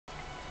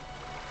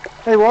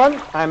Hey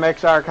everyone, I'm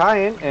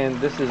XRKyan,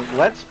 and this is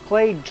Let's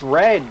Play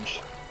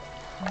Dredge.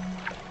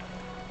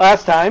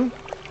 Last time,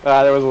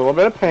 there was a little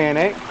bit of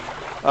panic,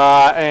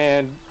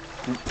 and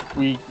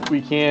we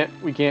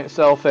can't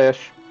sell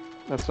fish.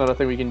 That's not a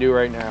thing we can do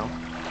right now.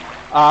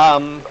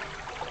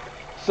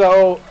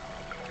 So,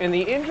 in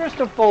the interest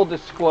of full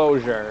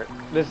disclosure,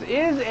 this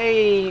is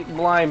a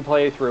blind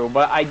playthrough,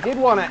 but I did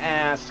want to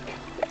ask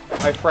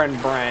my friend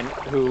Brent,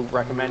 who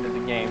recommended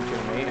the game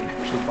to me and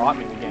actually bought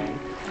me the game.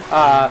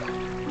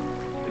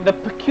 The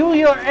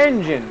peculiar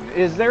engine,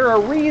 is there a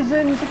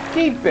reason to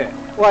keep it?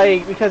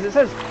 Like, because it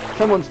says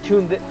someone's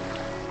tuned the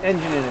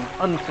engine in an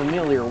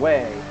unfamiliar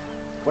way.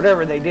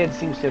 Whatever they did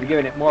seems to have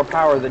given it more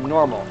power than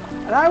normal.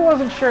 And I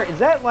wasn't sure, is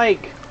that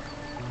like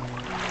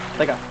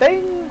a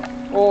thing?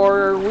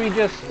 Or are we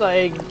just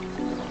like,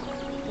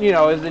 you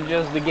know, is it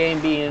just the game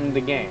being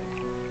the game?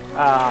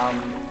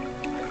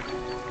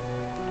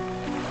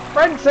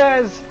 Brent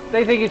says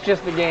they think it's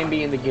just the game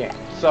being the game.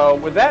 So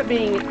with that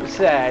being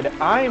said,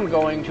 I am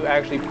going to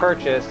actually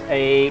purchase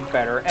a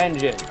better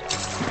engine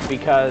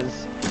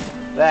because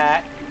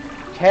that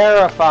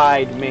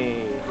terrified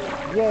me.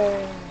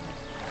 Yay!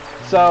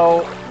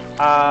 So,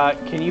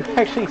 can you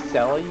actually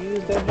sell a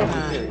used engine?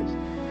 I'm serious.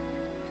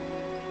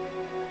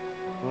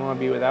 I don't want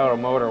to be without a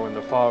motor when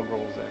the fog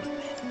rolls in.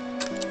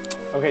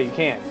 Okay, you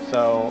can.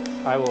 So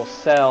I will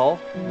sell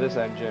this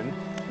engine.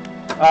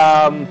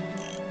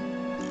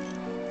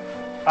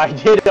 I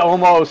did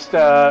almost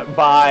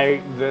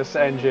buy this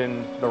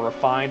engine, the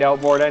refined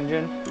outboard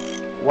engine,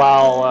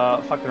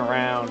 while fucking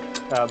around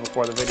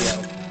before the video.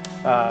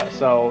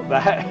 So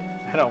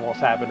that almost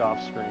happened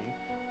off screen.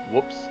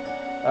 Whoops.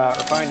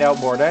 Refined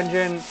outboard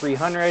engine,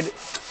 300.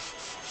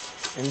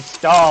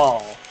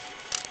 Install.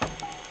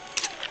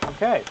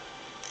 Okay.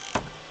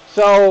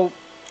 So,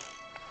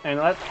 and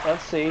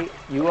let's see.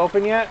 You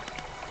open yet?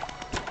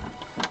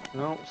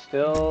 No,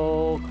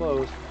 still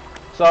closed.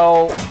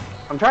 So,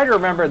 I'm trying to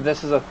remember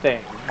this is a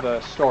thing,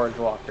 the storage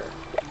locker.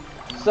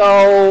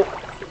 So,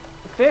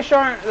 fish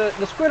aren't,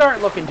 the squid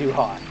aren't looking too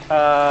hot.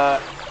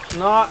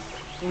 Not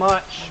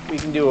much we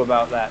can do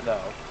about that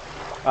though.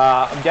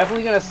 I'm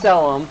definitely going to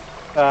sell them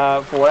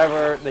for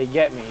whatever they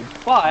get me,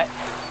 but,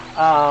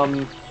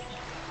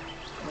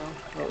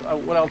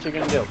 what else are you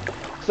going to do?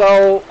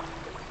 So,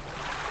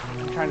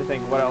 I'm trying to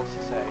think what else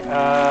to say.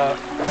 I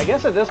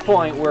guess at this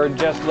point we're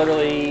just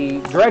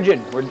literally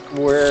dredging.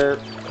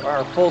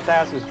 Our full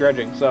task is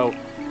dredging. So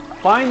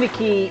find the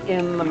key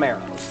in the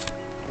marrows.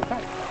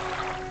 Okay.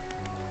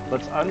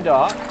 Let's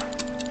undock.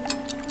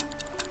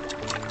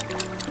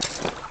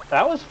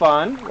 That was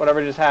fun.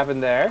 Whatever just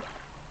happened there.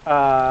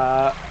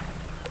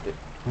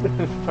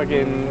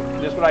 Fucking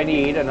just what I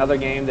need. Another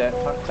game that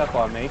fucks up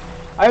on me.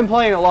 I've been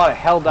playing a lot of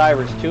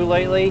Helldivers 2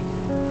 lately.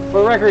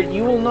 For the record,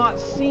 you will not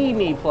see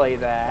me play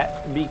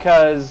that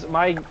because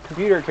my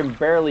computer can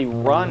barely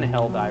run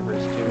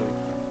Helldivers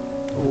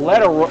 2,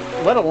 let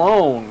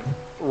alone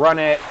run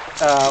it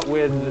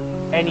with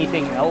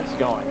anything else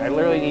going. I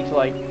literally need to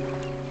like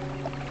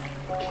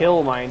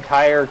kill my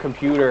entire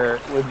computer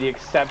with the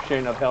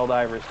exception of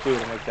Helldivers 2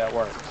 to make that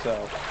work.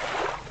 So,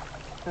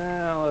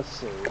 let's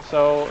see.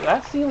 So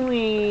that's the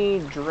only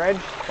dredge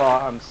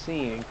spot I'm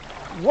seeing.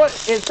 What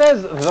it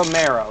says, the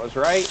marrows,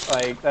 right?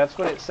 Like that's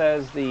what it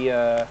says.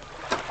 The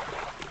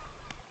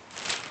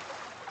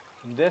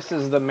this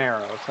is the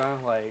marrows, huh?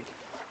 Like,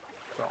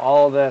 so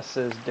all of this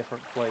is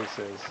different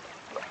places.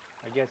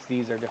 I guess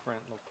these are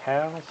different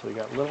locales. So we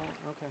got little.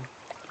 Okay.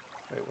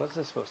 Wait, what's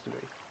this supposed to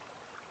be?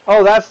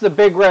 Oh, that's the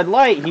big red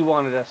light he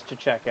wanted us to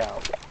check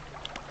out,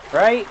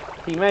 right?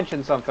 He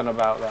mentioned something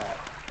about that.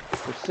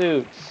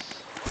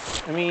 Pursuits.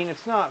 I mean,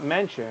 it's not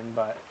mentioned,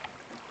 but.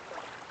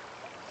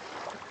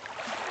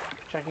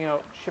 Checking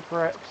out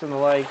shipwrecks and the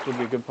like would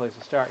be a good place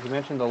to start. He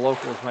mentioned the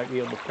locals might be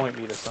able to point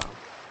me to some.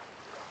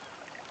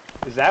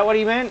 Is that what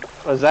he meant?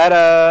 Was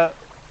that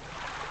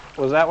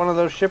one of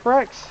those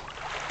shipwrecks?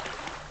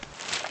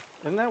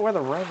 Isn't that where the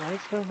red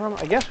lights come from?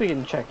 I guess we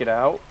can check it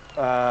out.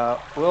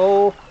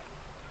 We'll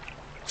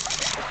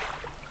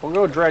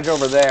go dredge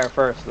over there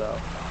first, though.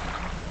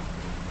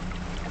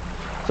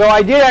 So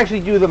I did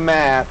actually do the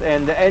math,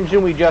 and the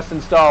engine we just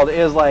installed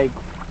is like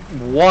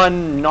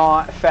 1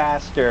 knot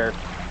faster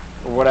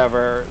or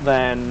whatever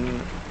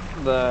than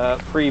the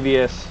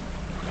previous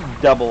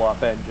double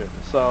up engine.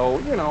 So,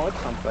 you know, it's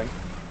something.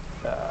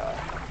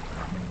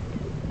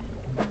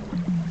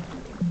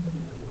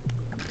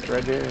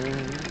 Dredging.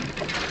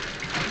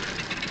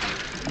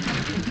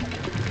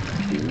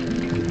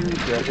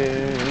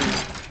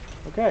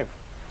 Okay.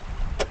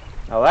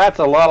 Now that's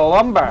a lot of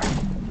lumber.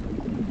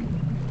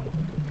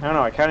 I don't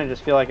know, I kind of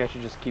just feel like I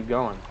should just keep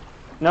going.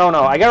 No,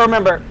 I gotta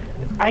remember,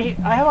 I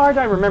have a hard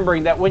time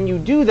remembering that when you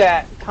do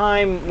that,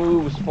 time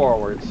moves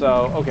forward.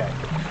 So, okay.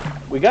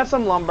 We got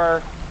some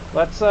lumber.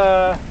 Let's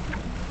go.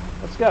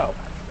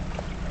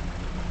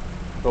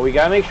 But we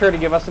gotta make sure to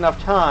give us enough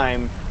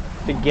time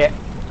to get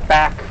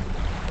back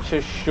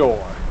to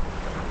shore.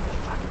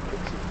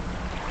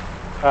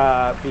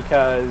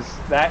 Because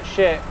that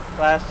shit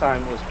last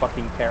time was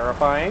fucking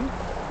terrifying.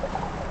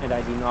 and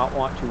I do not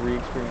want to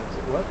re-experience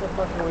it. What the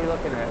fuck are we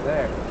looking at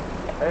there?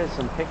 That is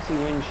some pixie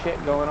wind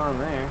shit going on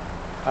there.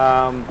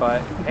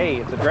 But hey,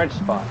 it's a dredge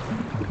spot.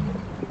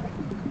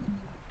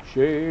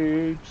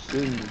 Shapes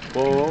in the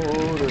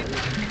water.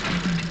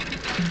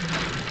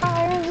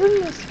 Fires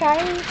in the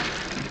sky.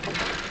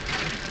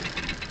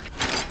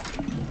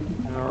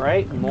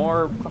 Alright,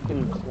 more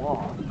fucking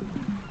cloth.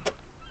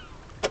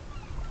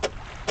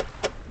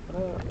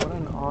 What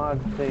an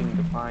odd thing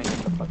to find in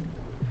the fucking...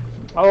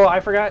 Oh, I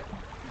forgot.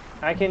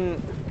 I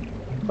can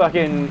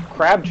fucking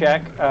crab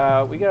check.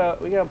 We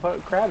gotta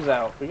put crabs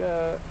out. We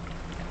gotta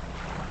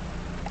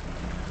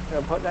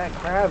put that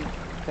crab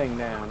thing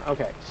down.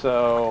 Okay,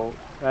 so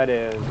that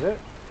is it.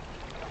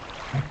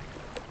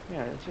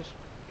 Yeah, it's just...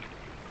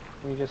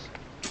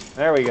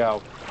 There we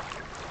go.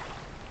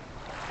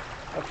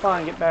 Have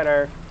fun, get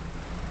better.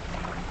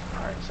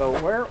 Alright, so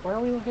where are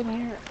we looking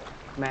here?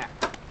 Map.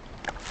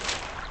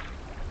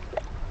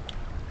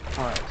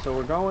 Alright, so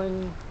we're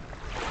going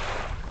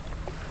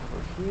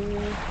over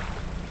here.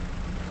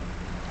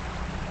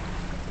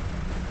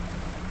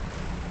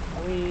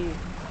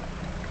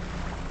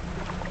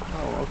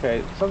 Oh,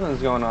 okay,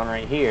 something's going on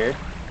right here.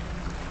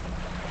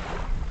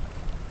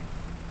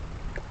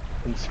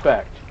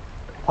 Inspect.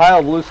 Pile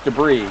of loose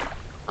debris.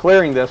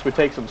 Clearing this would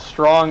take some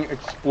strong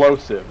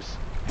explosives.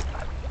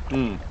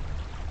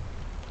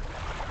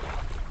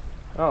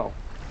 Oh.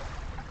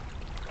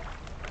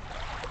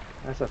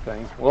 That's a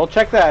thing. We'll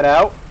check that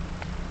out.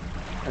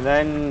 And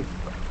then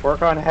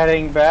work on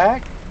heading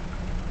back.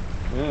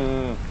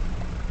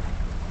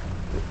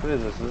 What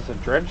is this? Is this a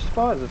dredge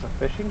spot? Is this a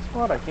fishing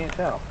spot? I can't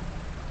tell.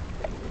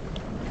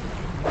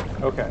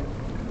 Okay.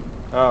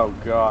 Oh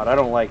god, I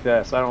don't like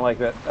this. I don't like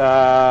that.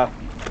 I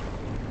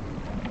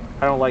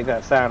don't like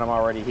that sound I'm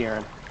already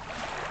hearing.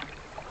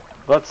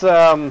 Let's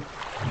no,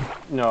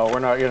 we're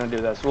not gonna do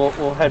this.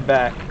 We'll head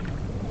back.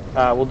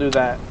 We'll do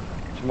that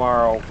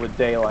tomorrow with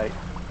daylight.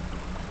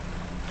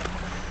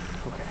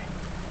 Okay.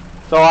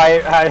 So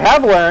I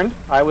have learned,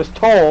 I was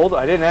told,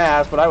 I didn't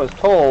ask, but I was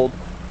told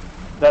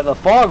that the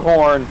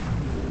foghorn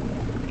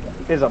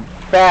is a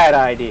bad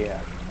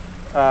idea.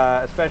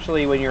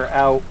 Especially when you're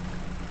out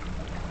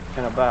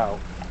and about.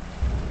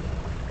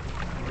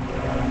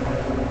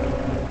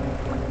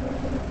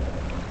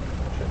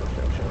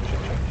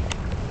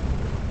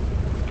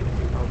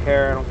 I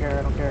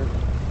don't care.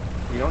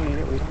 We don't need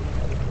it, we don't need it.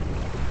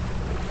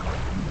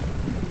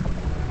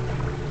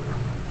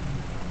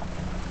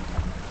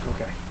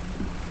 Okay.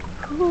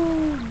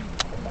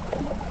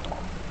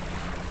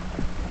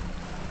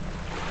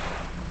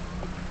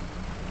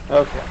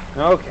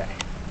 Okay.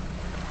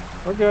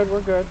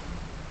 We're good.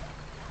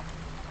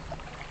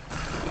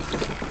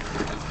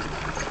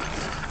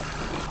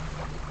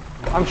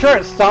 I'm sure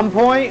at some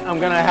point I'm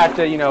gonna have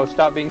to, you know,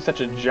 stop being such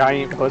a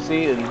giant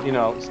pussy and, you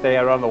know, stay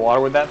out on the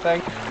water with that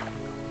thing.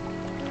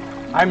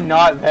 I'm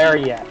not there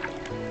yet.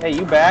 Hey,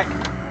 you back?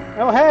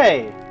 Oh,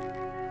 hey!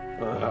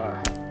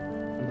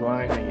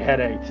 I'm getting a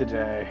headache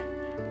today.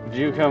 Did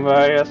you come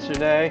by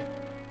yesterday?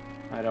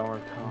 I don't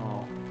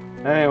recall.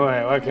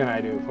 Anyway, what can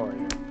I do for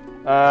you?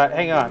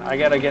 Hang on. I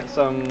gotta get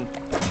some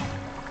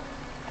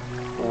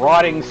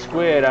rotting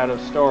squid out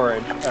of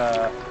storage.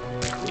 No.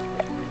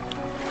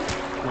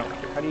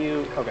 How do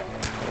you... Okay.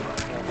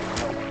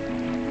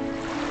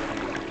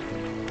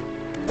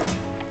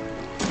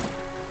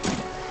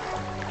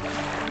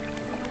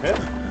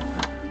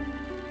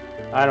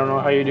 I don't know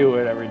how you do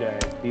it every day.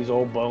 These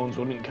old bones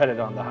wouldn't cut it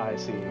on the high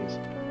seas.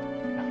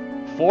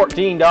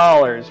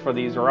 $14 for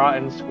these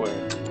rotten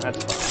squid.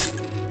 That's fine.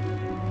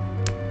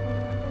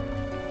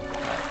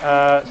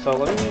 So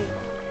let me...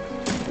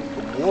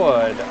 The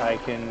wood I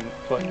can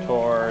put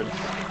towards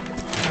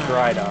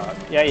dry dock.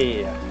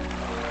 Yeah.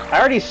 I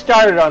already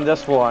started on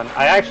this one.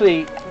 I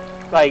actually,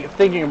 like,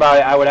 thinking about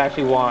it, I would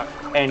actually want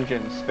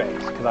engine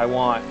space. Because I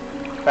want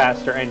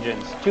faster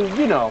engines to,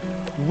 you know,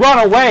 run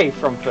away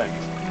from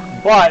things.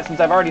 But since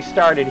I've already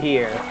started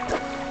here,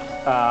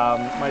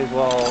 might as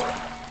well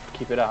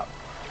keep it up.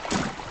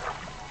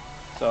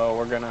 So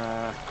we're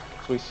gonna...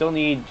 So we still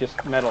need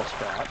just metal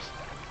scraps.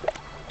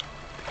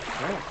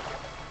 Alright.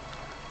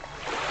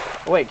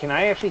 Oh, wait, can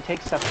I actually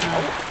take stuff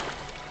out?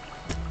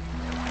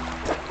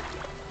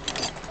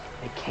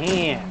 I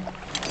can.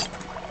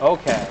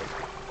 Okay.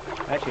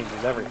 That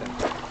changes everything.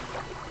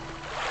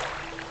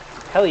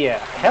 Hell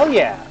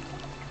yeah!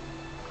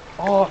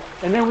 Oh,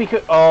 and then we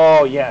could...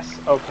 Oh, yes.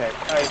 Okay.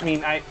 I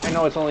mean, I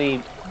know it's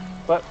only...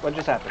 What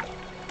just happened?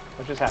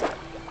 What just happened?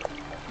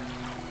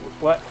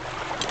 What?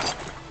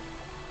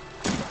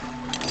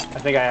 I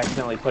think I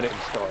accidentally put it in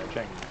storage.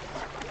 Hang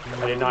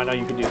on. I did not know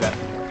you could do that.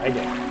 I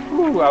did.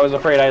 Ooh, I was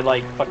afraid I'd,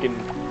 like, fucking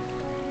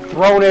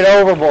thrown it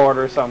overboard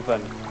or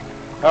something.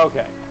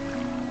 Okay.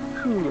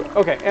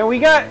 Okay, and we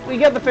got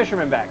the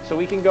fisherman back, so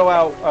we can go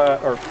out,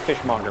 or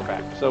fishmonger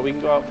back, so we can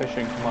go out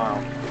fishing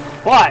tomorrow.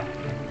 But...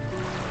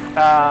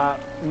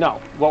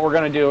 no. What we're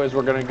gonna do is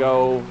we're gonna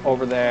go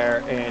over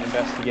there and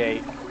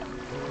investigate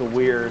the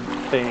weird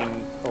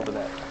thing over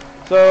there.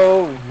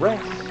 So,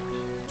 rest.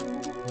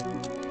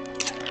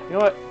 You know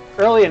what?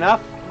 Early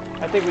enough.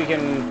 I think we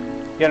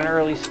can get an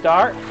early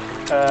start.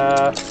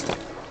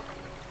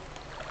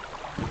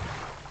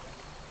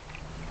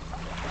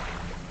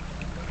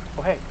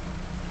 Oh, hey.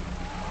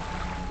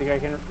 Think I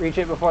can reach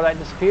it before that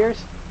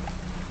disappears?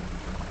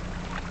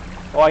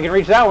 Oh, I can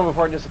reach that one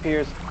before it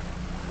disappears.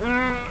 Come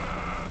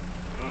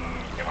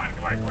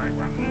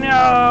on.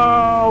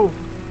 No!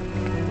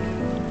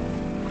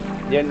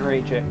 Didn't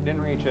reach it.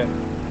 Didn't reach it.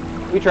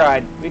 We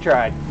tried. We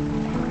tried.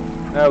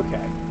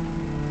 Okay.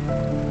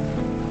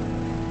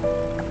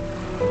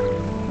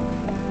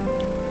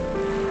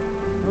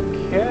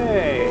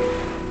 Okay.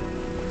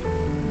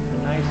 A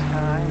nice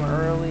time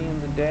early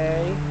in the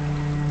day.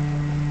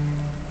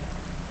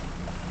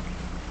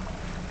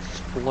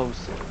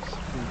 Explosives.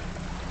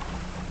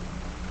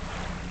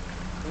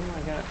 Oh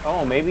my god.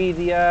 Oh, maybe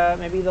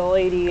the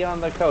lady on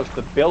the coast,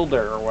 the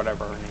builder or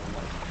whatever her name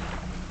was.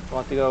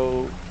 We'll have to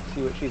go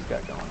see what she's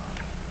got going on.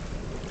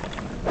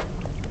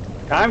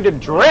 Time to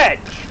dredge!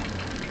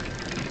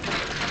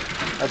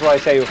 That's what I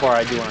say before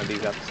I do one of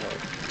these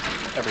episodes.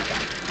 Every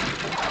time.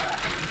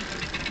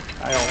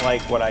 I don't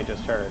like what I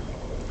just heard.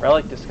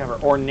 Relic discover.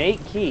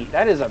 Ornate key.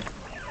 That is a...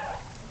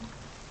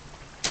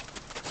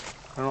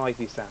 I don't like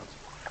these sounds.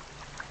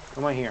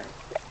 What am I hearing?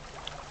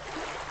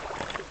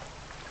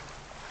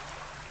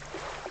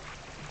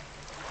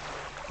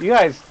 You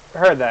guys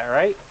heard that,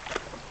 right?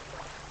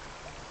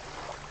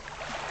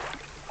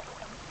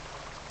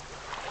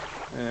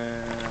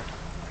 Alright.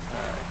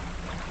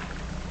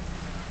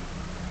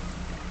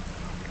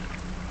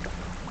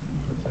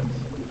 What's this?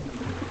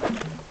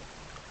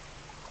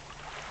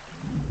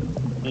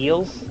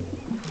 Eels?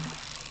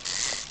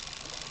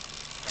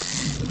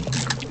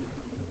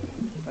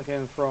 I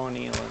can throw an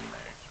eel in there.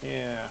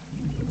 Yeah.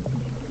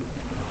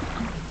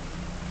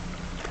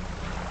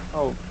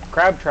 Oh,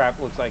 crab trap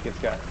looks like it's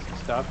got some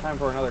stuff. Time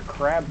for another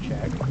crab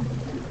check.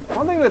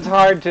 One thing that's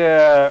hard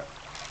to...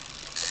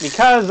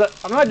 Because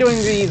I'm not doing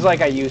these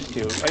like I used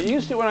to.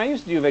 When I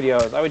used to do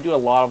videos, I would do a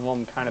lot of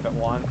them kind of at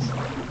once.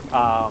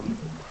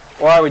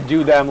 Or I would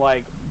do them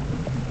like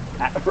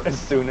as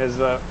soon as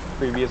the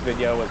previous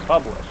video was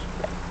published.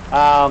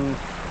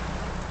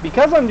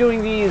 Because I'm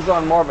doing these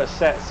on more of a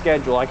set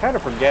schedule, I kind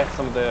of forget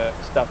some of the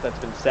stuff that's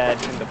been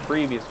said in the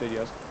previous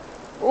videos.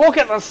 Look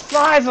at the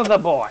size of the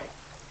boy!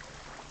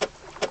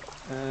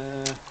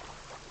 We're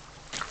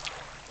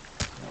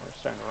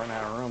starting to run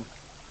out of room.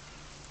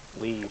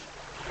 Leave.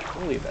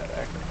 We'll leave that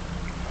back.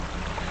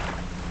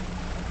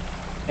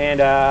 And,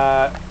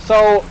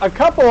 so, a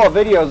couple of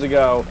videos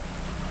ago,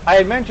 I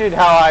had mentioned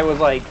how I was,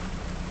 like,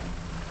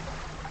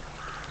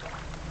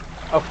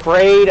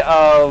 afraid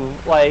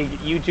of, like,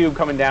 YouTube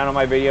coming down on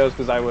my videos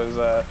because I was,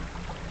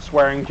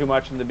 swearing too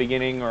much in the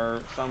beginning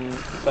or some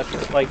such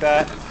like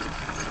that.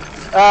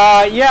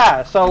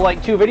 Yeah, so,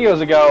 like, 2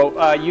 videos ago,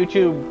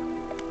 YouTube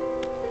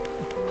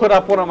put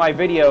up one of my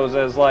videos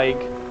as, like,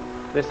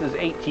 this is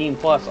 18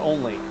 plus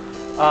only.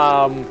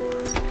 I'm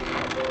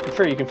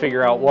sure you can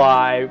figure out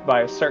why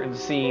by a certain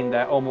scene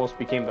that almost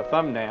became the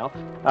thumbnail.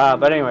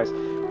 But anyways,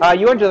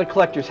 you enter the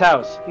collector's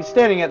house. He's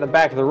standing at the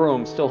back of the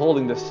room, still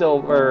holding the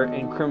silver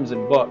and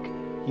crimson book.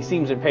 He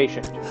seems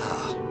impatient.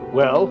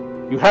 Well,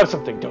 you have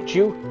something, don't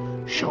you?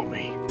 Show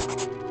me.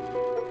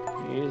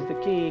 Here's the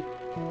key.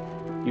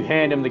 You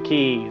hand him the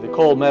key. The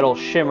cold metal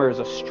shimmers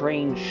a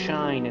strange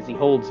shine as he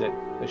holds it.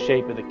 The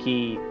shape of the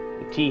key,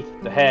 the teeth,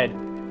 the head,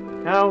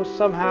 now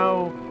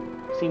somehow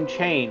seem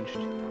changed,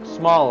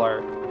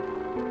 smaller.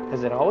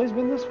 Has it always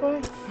been this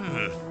way?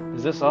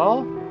 Is this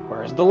all?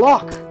 Where's the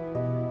lock?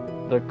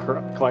 The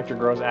collector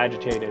grows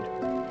agitated.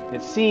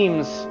 It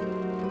seems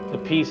the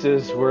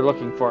pieces we're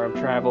looking for have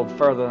traveled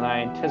further than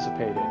I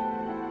anticipated.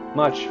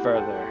 Much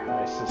further,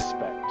 I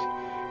suspect.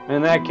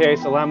 In that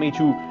case, allow me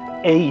to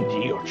aid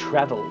your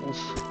travels.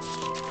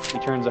 He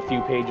turns a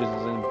few pages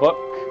in the book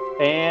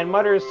and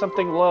mutters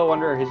something low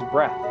under his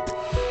breath.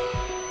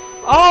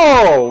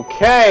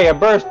 Okay, a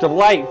burst of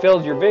light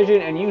fills your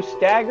vision and you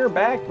stagger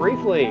back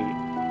briefly.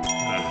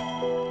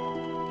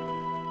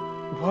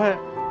 What?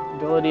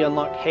 Ability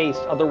unlocked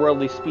haste,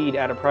 otherworldly speed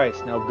at a price.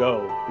 Now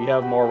go. We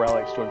have more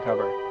relics to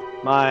uncover.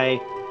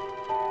 My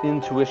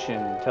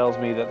intuition tells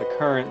me that the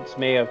currents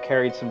may have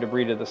carried some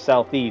debris to the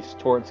southeast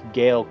towards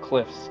Gale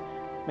Cliffs.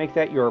 Make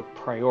that your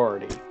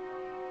priority.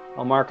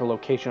 I'll mark a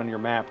location on your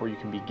map where you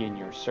can begin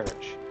your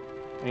search.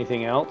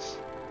 Anything else?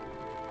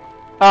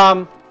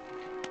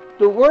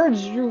 The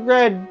words you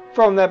read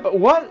from that, but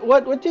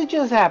what did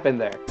just happen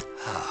there?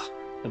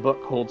 The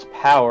book holds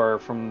power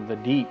from the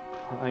deep.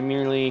 I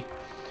merely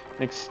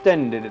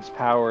extended its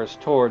powers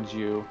towards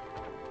you.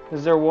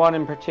 Is there one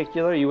in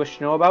particular you wish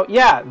to know about?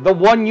 Yeah, the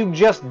one you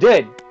just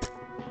did!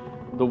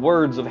 The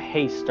words of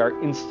haste are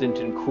instant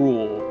and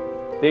cruel.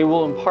 They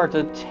will impart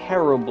a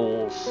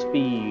terrible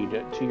speed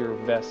to your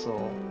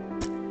vessel.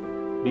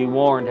 Be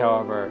warned,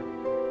 however,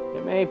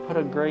 it may put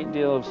a great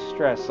deal of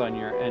stress on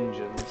your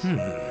engines.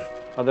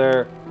 Are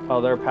there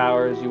other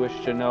powers you wish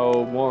to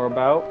know more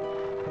about?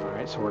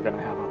 Alright, so we're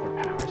gonna have other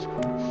powers.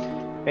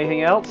 Cool.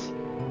 Anything else?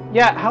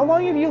 Yeah, how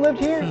long have you lived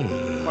here?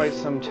 Quite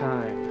some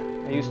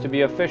time. I used to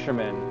be a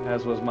fisherman,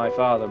 as was my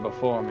father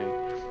before me.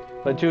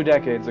 But 2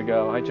 decades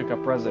ago, I took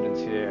up residence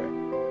here.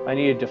 I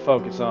needed to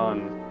focus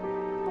on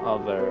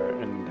other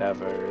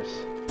endeavors.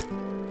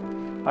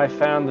 I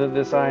found that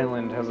this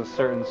island has a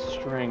certain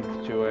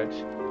strength to it.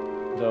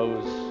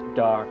 Those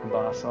dark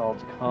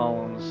basalt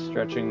columns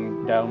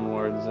stretching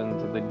downwards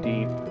into the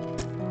deep.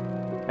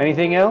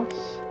 Anything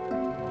else?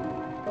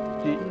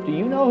 Do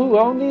you know who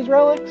owned these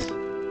relics?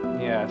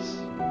 Yes.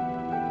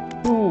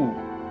 Who?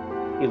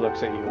 He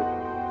looks at you.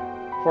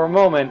 For a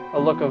moment, a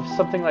look of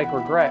something like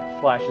regret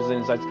flashes in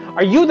his eyes.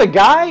 Are you the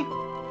guy?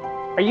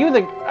 Are you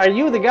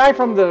the guy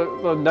from the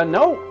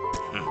note?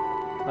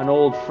 An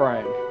old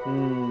friend.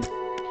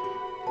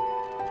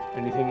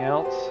 Anything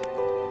else?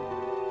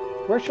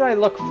 Where should I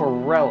look for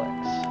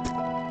relics?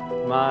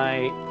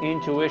 My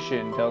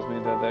intuition tells me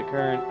that the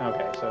current...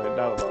 Okay, so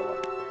blah, blah, blah.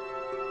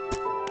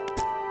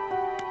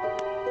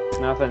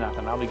 Nothing.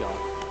 I'll be going.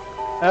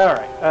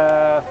 Alright,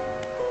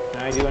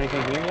 can I do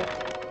anything here yet?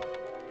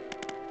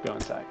 Go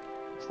inside.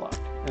 It's locked.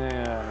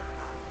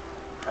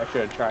 I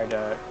should have tried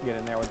to get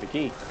in there with the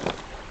key.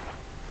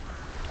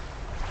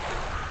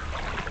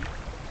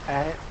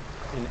 Add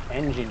an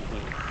engine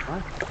heat.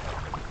 What?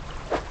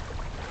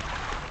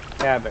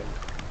 Cabin.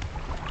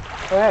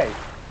 Oh, hey.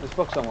 This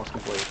book's almost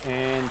complete.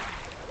 And...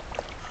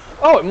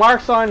 oh, it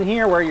marks on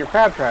here where your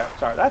crab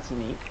traps are. That's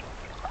neat.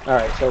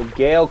 Alright, so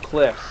Gale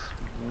Cliffs.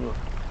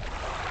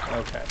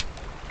 Okay.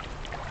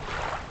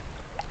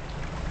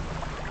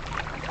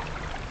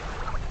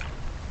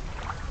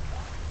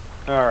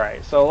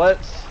 Alright, so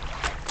let's...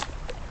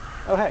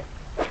 oh, hey.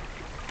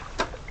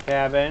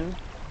 Cabin.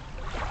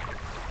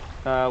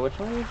 Which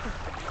one is it?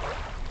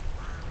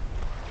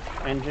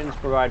 Engines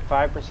provide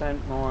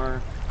 5%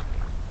 more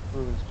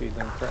movement speed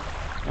than correct.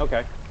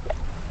 Okay.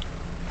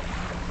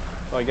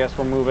 So I guess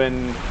we're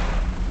moving...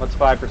 what's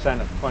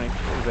 5% of 20?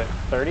 Is it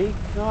 30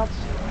 knots?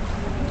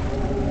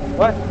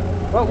 What?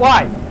 What?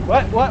 Why?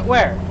 What?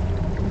 Where?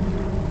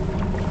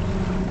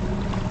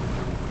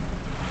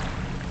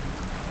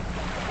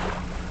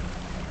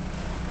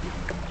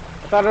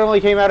 I thought it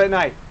only came out at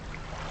night.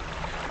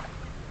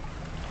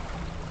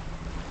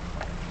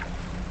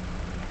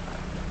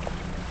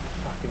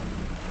 Fucking...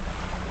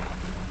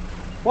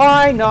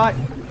 why not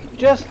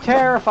just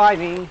terrify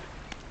me?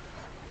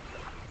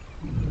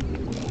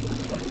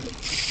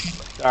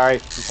 Sorry.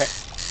 Okay.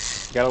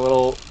 Got a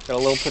little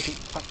pretty...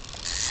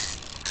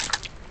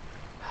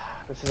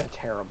 This is a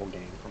terrible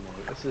game for me.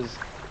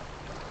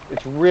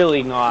 It's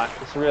really not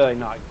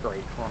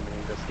great for me,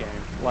 this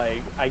game.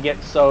 Like, I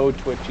get so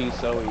twitchy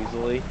so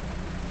easily.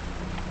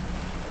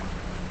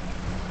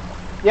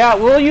 Yeah,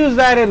 we'll use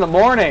that in the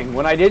morning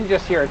when I didn't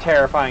just hear a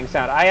terrifying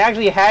sound. I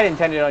actually had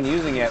intended on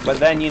using it, but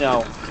then, you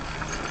know,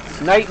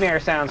 nightmare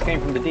sounds came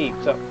from the deep.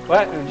 So,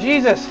 what?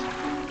 Jesus!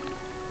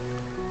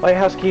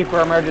 Lighthouse keeper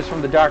emerges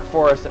from the dark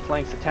forest that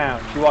flanks the town.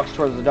 She walks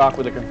towards the dock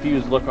with a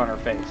confused look on her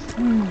face.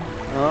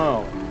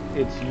 Oh,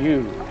 it's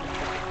you.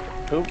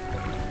 Who?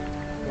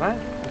 What?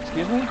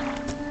 Excuse me?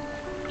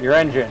 Your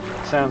engine.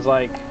 It sounds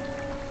like...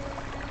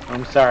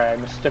 I'm sorry, I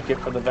mistook it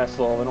for the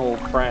vessel of an old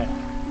friend.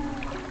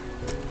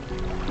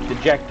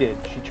 Dejected,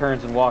 she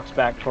turns and walks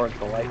back towards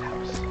the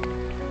lighthouse.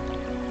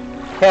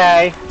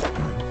 Okay.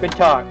 Good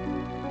talk.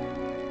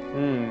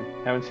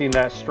 Haven't seen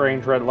that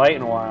strange red light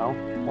in a while.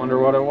 Wonder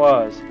what it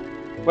was.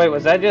 Wait,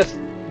 was that just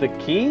the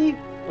key?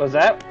 Was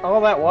that all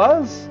that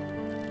was?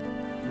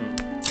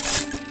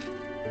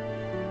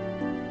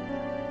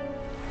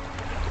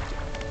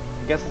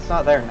 I guess it's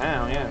not there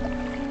now, yeah.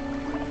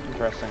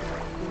 Interesting.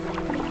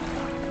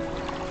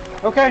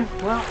 Okay,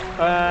 well,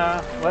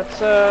 let's,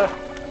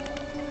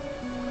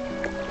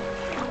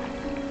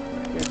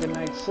 get a good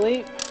night's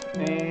sleep,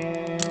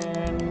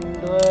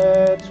 and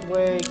let's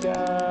wake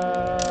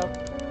up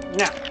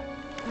now.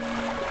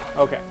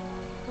 Okay.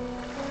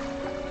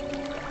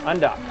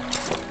 Undock.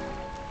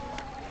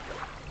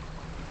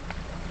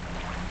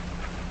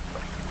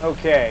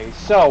 Okay,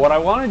 so what I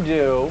want to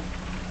do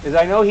is,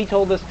 I know he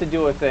told us to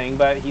do a thing,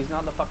 but he's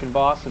not the fucking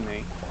boss of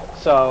me.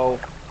 So,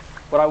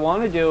 what I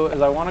want to do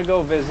is I want to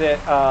go visit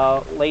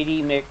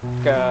Lady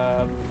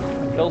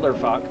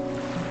Builderfuck,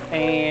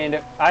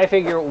 and I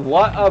figure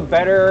what a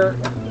better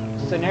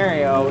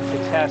scenario to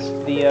test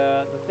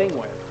the thing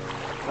with.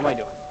 What am I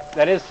doing?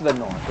 That is to the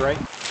north, right?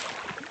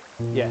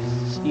 Yes,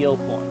 Steel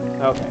Point.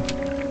 Okay.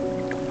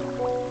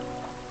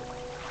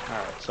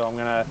 Alright, so I'm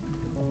gonna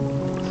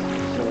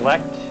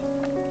select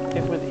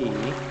it with E.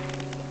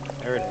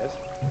 There it is.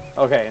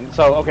 Okay, and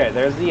so, okay,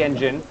 there's the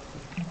engine.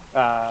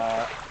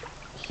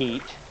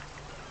 Heat.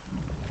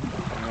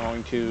 I'm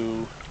going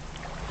to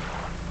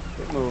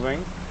get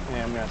moving,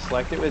 and I'm going to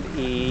select it with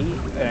E,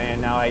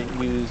 and now I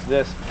use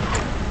this.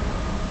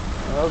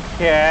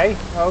 Okay.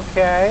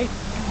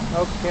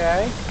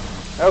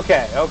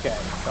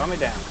 Calm it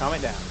down,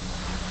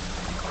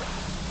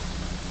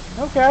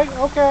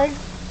 Okay.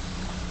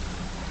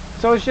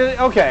 So it's just,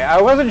 okay,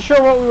 I wasn't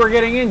sure what we were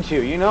getting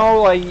into, you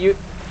know, like,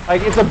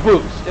 it's a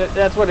boost.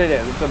 That's what it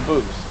is, it's a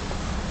boost.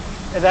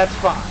 And that's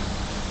fine.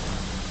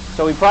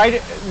 So we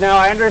probably, now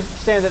I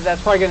understand that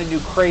that's probably going to do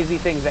crazy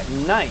things at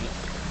night,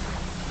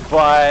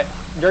 but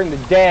during the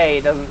day,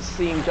 it doesn't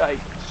seem like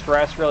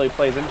stress really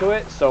plays into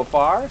it so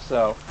far.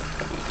 So,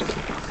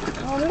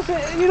 oh, this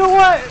is, you know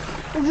what?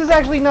 This is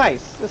actually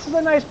nice. This is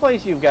a nice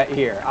place you've got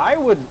here. I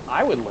would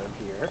live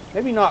here.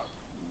 Maybe not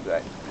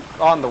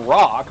on the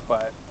rock,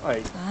 but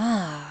like.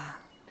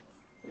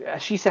 Yeah,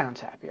 she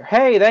sounds happier.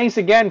 Hey, thanks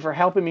again for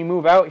helping me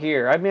move out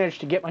here. I've managed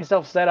to get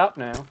myself set up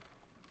now.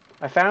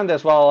 I found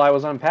this while I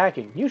was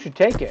unpacking. You should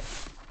take it.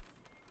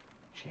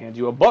 She hands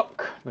you a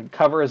book. The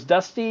cover is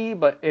dusty,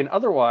 but in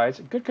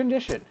otherwise good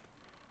condition.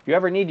 If you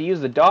ever need to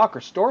use the dock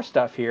or store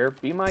stuff here,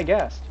 be my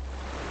guest.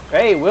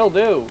 Hey, will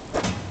do.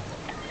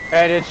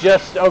 And it's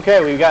just,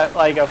 okay, we've got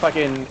like a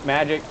fucking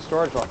magic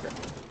storage locker.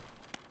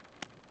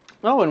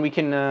 Oh, and we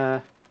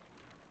can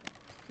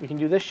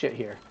do this shit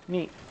here.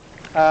 Neat.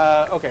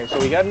 Okay, so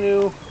we got a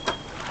new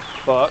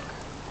book.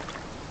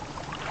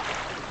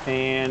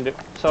 And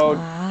so,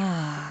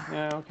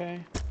 yeah, okay.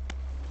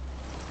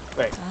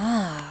 Wait.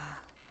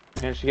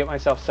 Managed to get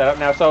myself set up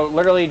now. So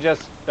literally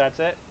just, that's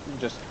it?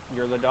 Just,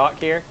 you're the dock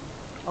here?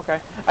 Okay.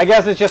 I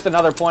guess it's just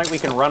another point we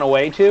can run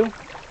away to.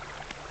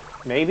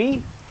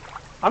 Maybe?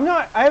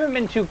 I haven't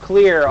been too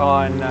clear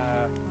on,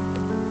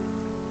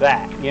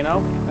 that, you know?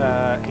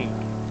 Hang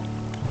on.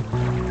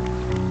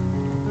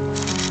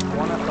 I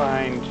want to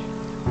find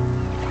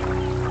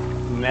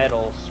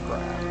metal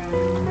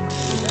scrap.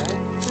 See that?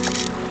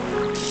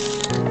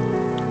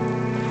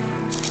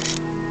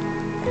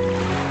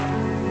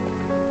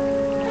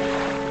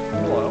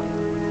 Hello.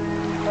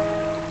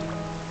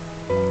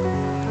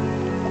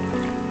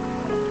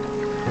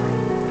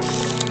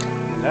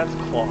 That's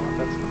cloth.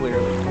 That's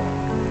clearly cloth.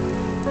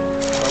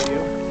 Are you?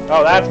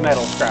 Oh, that's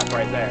metal scrap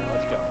right there.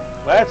 Let's go.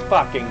 Let's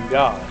fucking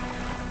go.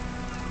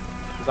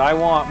 Because I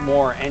want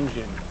more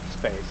engine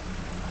space.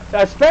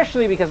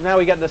 Especially because now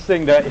we got this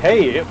thing that,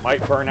 hey, it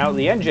might burn out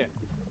the engine.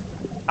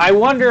 I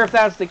wonder if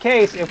that's the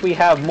case if we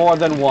have more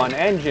than one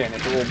engine,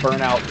 if it will burn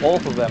out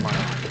both of them or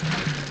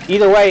not.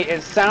 Either way,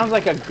 it sounds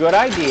like a good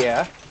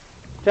idea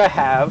to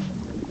have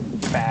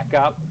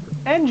backup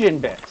engine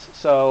bits.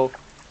 So,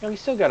 you know, we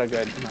still got a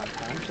good amount of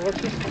time, so let's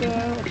just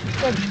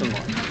dredge some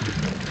more.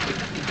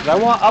 Because I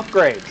want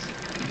upgrades.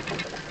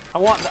 I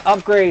want the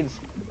upgrades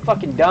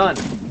fucking done.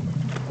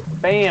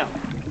 Bam.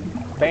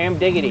 Bam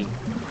diggity.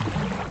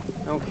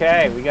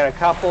 Okay, we got a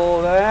couple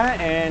of that,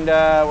 and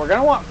we're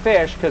gonna want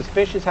fish because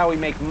fish is how we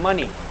make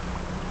money.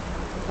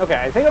 Okay,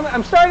 I think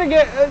I'm starting to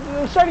get a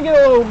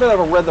little bit of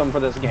a rhythm for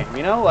this game.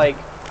 You know, like.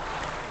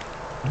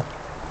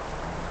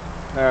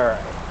 All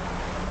right,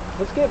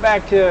 let's get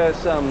back to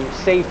some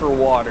safer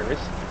waters.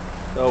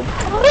 So.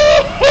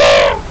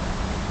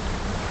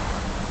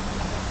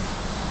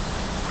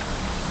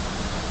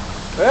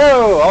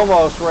 Oh,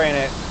 almost ran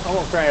it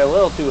a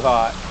little too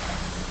hot.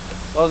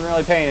 Wasn't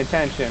really paying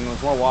attention, was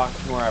more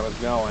watching where I was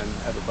going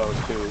as opposed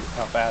to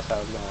how fast I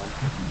was going.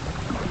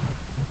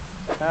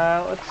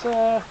 Let's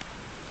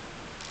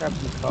grab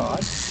some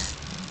cod.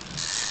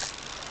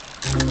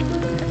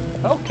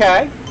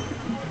 Okay.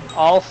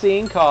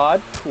 All-seeing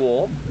cod,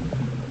 cool.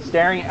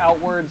 Staring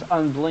outwards,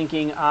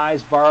 unblinking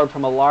eyes borrowed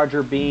from a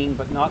larger being,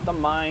 but not the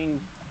mind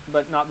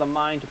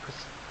to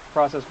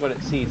process what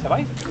it sees. Have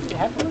I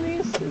had one of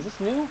these? Is this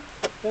new?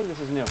 I think this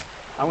is new.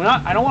 I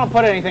don't want to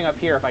put anything up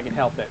here if I can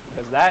help it,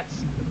 because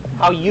that's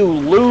how you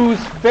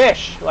lose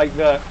fish. Like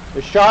the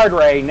shard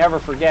ray, never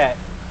forget.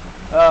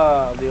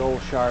 The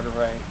old shard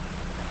ray.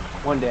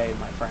 One day,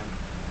 my friend.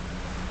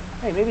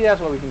 Hey, maybe that's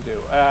what we can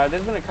do.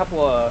 There's been a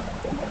couple of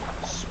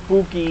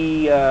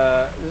spooky,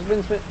 there's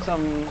been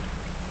some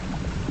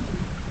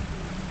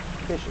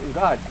fish.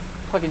 God,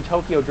 fucking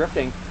Tokyo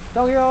drifting.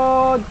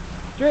 Tokyo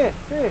drift.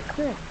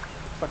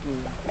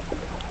 Fucking,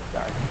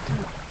 sorry.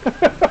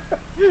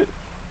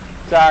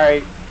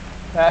 Sorry,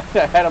 I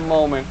had a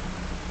moment.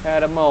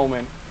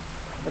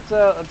 Let's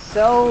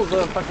sell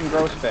the fucking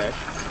gross fish.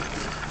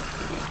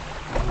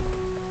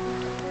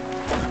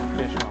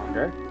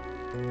 Fishmonger.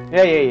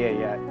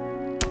 Yeah.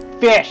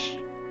 Fish!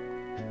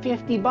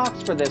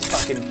 $50 for this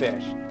fucking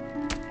fish.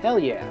 Hell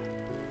yeah.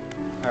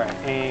 Alright,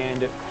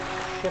 and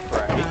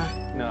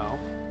shipwright. No.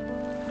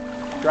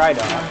 Dry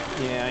dock.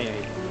 Yeah.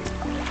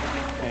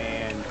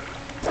 And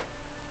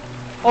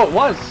oh, it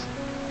was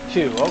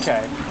 2,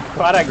 okay.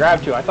 Glad I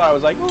grabbed 2. I thought I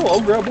was like, oh,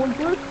 I'll grab 1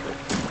 first.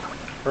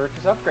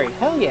 Purchase upgrade.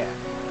 Hell yeah.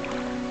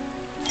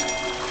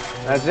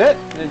 That's it.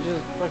 It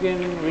just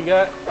fucking we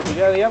got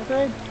the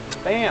upgrade.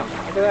 Bam.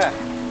 Look at that.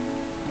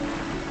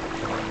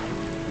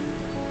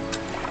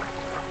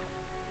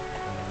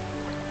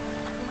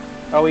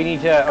 Oh, we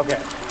need to. Okay.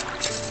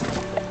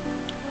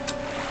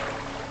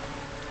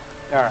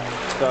 All right.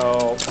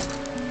 So.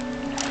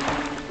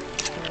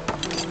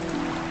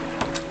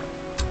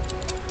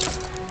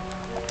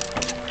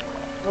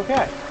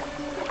 Okay.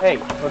 Hey,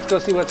 let's go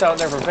see what's out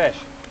there for fish.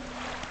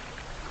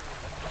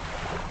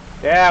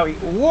 Yeah,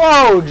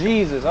 whoa,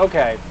 Jesus,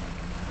 okay.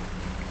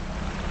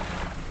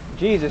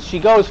 Jesus, she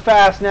goes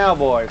fast now,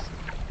 boys.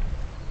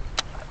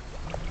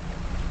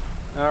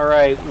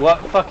 Alright, what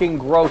fucking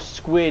gross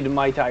squid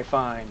might I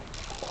find?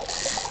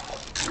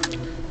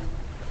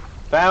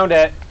 Found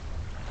it.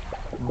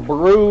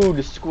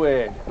 Brood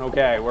squid.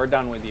 Okay, we're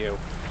done with you.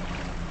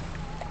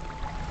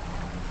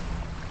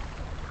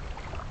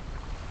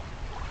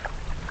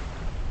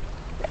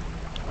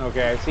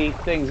 Okay, I see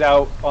things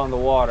out on the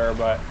water,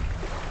 but...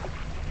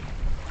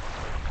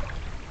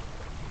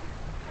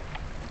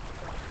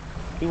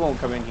 he won't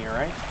come in here,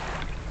 right?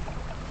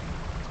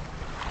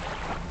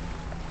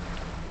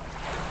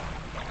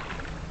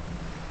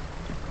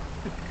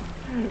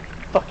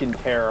 Fucking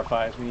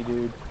terrifies me,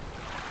 dude.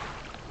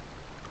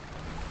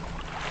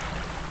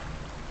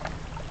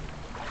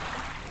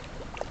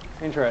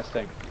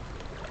 Interesting.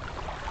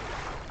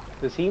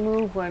 Does he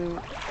move when...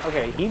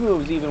 okay, he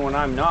moves even when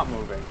I'm not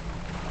moving.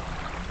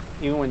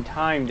 Even when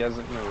time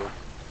doesn't move.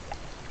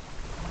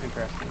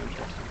 Interesting,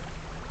 interesting.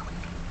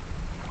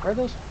 Where are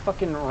those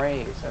fucking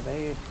rays? Are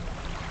they...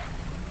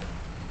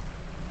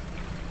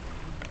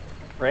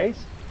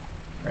 rays?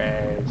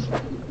 Rays.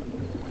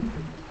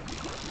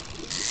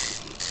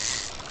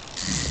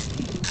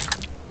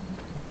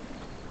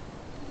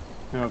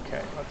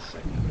 Okay, let's see.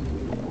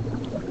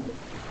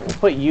 We'll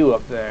put you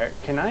up there.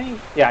 Can I?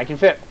 Yeah, I can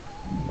fit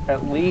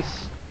at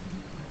least...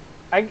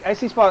 I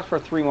see spots for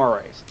 3 more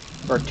rays.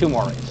 Or 2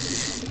 more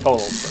rays.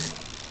 Total.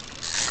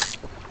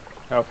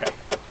 Okay.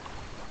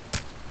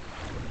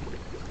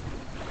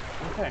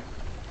 Okay.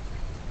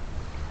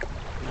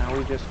 Now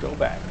we just go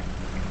back.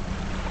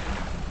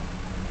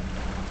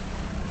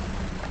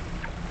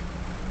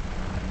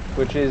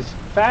 Which is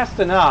fast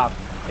enough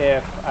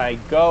if I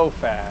go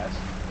fast,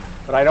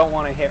 but I don't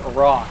want to hit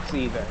rocks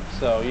either,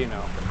 so, you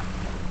know.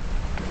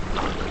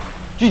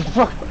 Jesus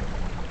fuck!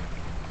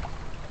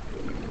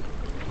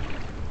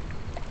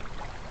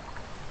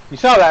 You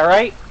saw that,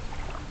 right?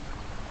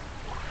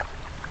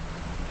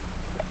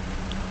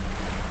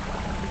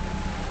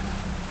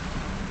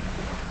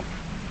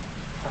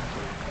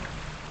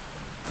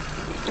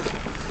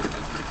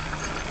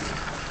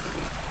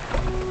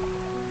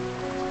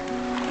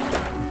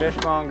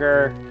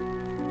 Fishmonger.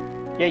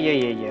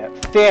 Yeah.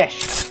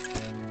 Fish!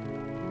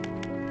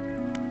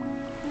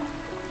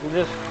 We'll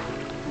just...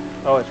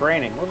 oh, it's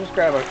raining. We'll just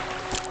grab a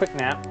quick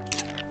nap.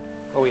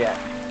 Oh, yeah.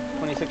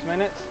 26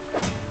 minutes?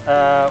 What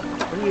are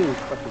you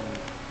fucking...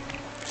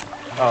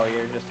 oh,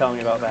 you're just telling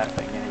me about that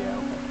thing.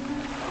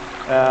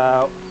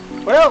 Yeah,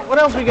 okay. What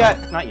else we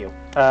got? Not you.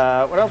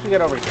 What else we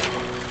got over here?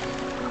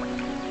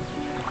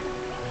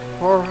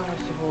 4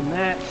 rods to hold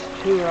nets,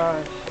 2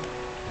 rods.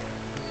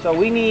 So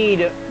we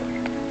need...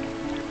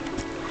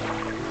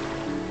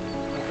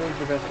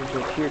 the vessel to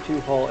a tier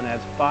 2 hull and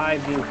adds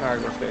 5 new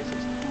cargo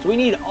spaces. So we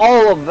need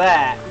all of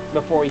that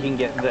before we can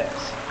get this.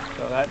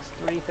 So that's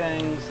 3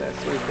 things, that's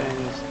 3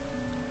 things,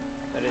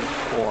 that is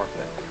 4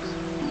 things.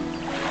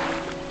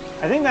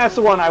 I think that's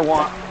the one I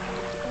want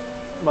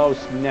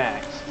most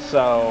next.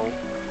 So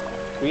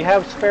we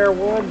have spare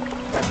wood?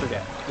 I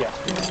forget. Yes,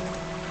 we do.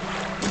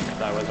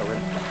 That was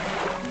already.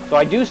 So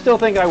I do still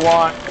think I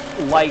want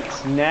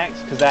lights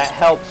next, because that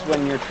helps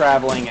when you're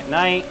traveling at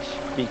night,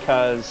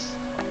 because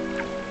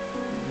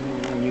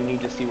you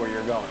need to see where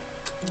you're going.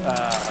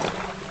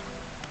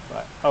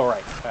 But, oh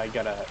right, I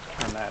gotta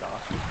turn that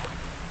off.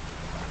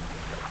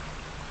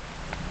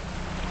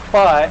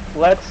 But,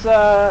 let's,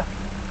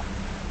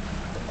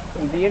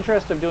 in the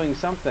interest of doing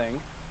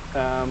something,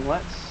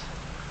 let's,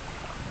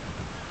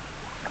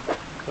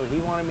 so he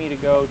wanted me to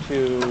go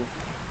to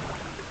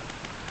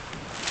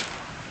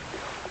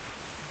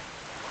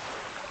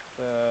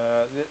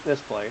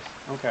this place.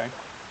 Okay.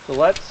 So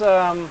let's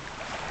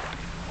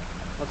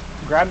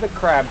grab the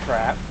crab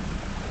trap.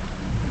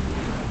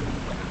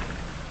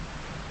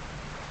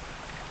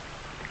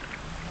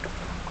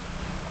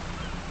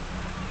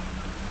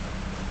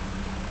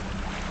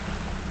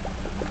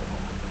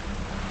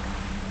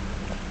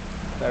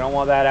 I don't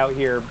want that out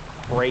here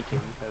breaking,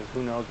 because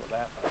who knows what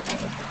that was.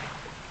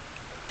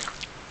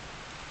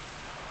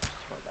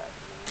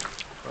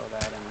 Throw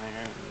that in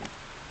there.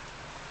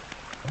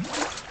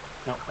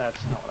 No,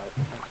 that's not what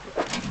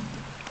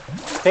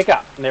I... pick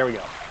up. There we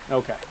go.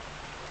 Okay.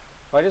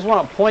 So I just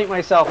want to point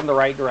myself in the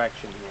right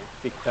direction here,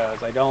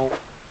 because I don't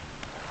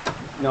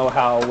know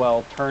how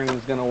well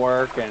turning's going to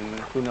work, and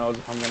who knows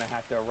if I'm going to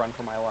have to run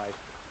for my life.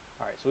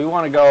 Alright, so we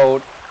want to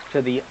go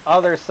to the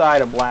other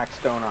side of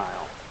Blackstone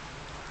Isle.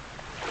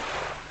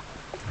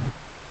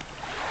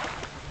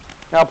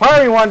 Now, part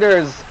of me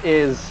wonders,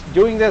 is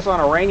doing this on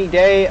a rainy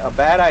day a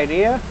bad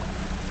idea?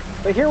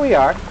 But here we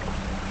are.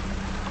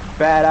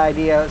 Bad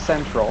idea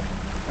central.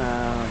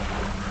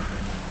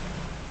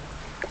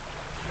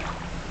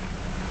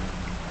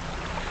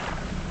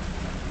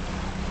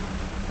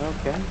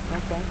 Okay.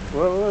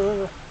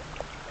 Whoa.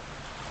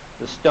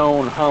 The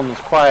stone hums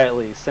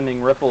quietly,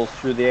 sending ripples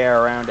through the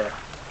air around it.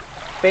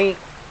 Faint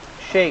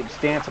shapes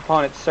dance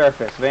upon its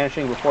surface,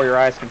 vanishing before your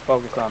eyes can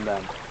focus on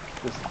them.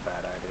 This is a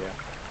bad idea.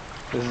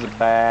 This is a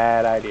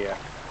bad idea.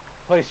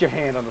 Place your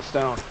hand on the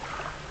stone.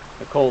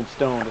 The cold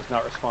stone does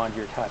not respond to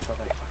your touch. Oh,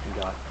 thank fucking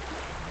God.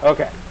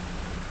 Okay.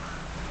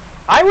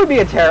 I would be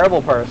a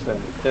terrible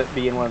person to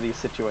be in one of these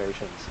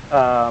situations.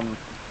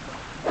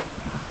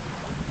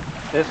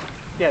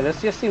 Yeah,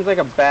 this just seems like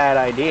a bad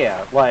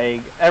idea.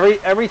 Like,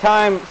 every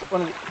time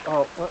one of the...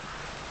 Oh,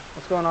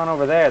 what's going on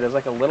over there? There's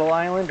like a little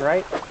island,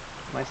 right?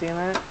 Am I seeing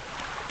that?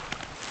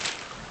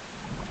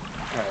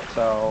 Alright,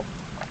 so...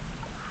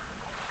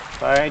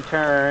 if I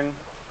turn...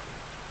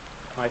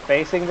 Am I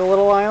facing the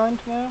little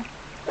island now?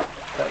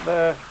 Is that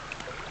the...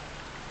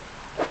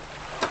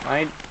 Am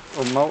I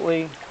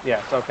remotely...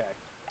 Yes, okay.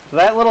 So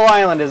that little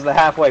island is the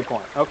halfway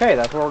point. Okay,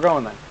 that's where we're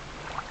going then.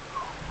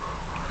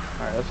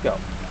 Alright, let's go.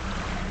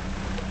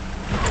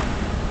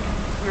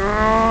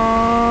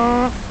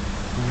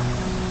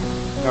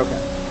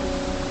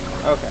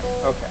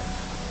 Okay.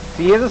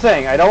 See, here's the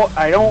thing. I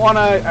don't want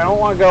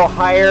to go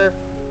higher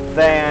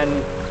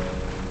than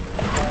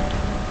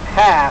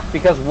half,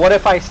 because what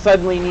if I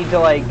suddenly need to,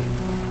 like,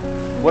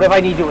 what if I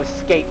need to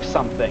escape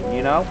something,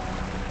 you know?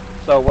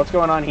 So what's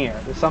going on here?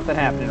 There's something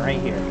happening right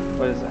here.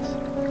 What is this?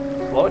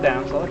 Slow it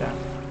down, slow it down.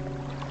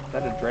 Is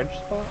that a dredge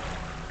spot?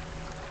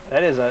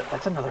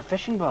 That's another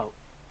fishing boat.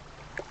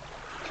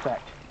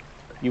 Correct.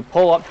 You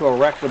pull up to a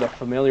wreck with a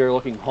familiar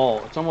looking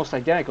hull. It's almost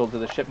identical to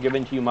the ship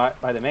given to you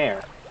by the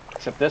mayor,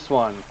 except this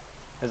one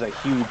has a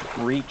huge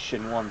breach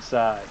in one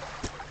side.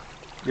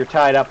 You're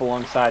tied up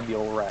alongside the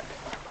old wreck.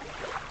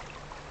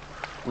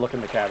 Look in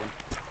the cabin.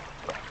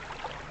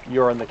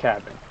 You're in the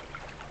cabin.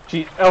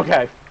 Gee,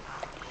 okay.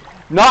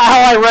 Not how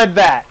I read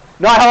that.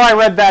 Not how I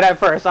read that at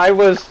first. I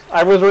was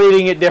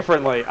reading it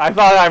differently. I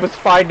thought I was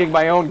finding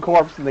my own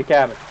corpse in the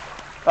cabin.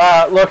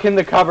 Look in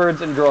the cupboards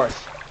and drawers.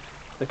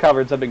 The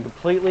cupboards have been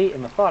completely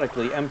and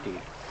methodically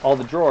emptied. All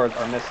the drawers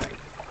are missing.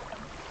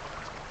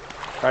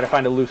 Try to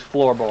find a loose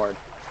floorboard.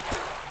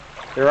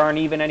 There aren't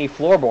even any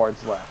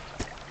floorboards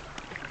left.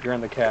 You're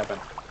in the cabin.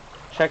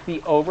 Check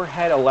the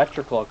overhead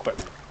electrical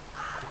equipment.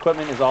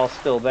 Equipment is all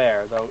still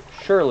there, though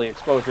surely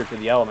exposure to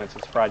the elements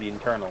has fried the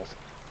internals.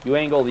 You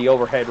angle the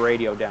overhead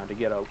radio down to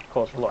get a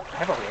closer look.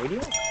 I have a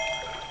radio?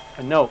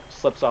 A note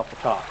slips off the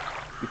top.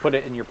 You put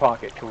it in your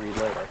pocket to read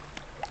later.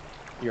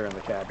 You're in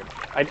the cabin.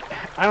 I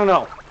don't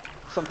know.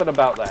 Something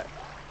about that.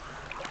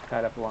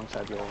 Tied up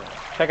alongside the overhead.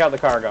 Check out the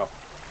cargo.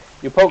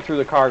 You poke through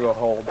the cargo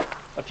hold.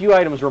 A few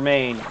items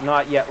remain,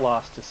 not yet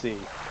lost to sea.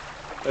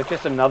 It's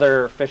just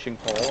another fishing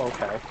pole.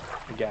 Okay,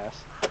 I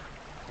guess. I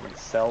can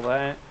sell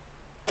that.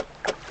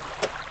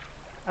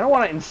 I don't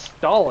want to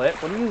install it.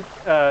 What do you...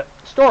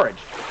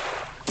 storage.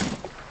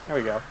 There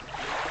we go.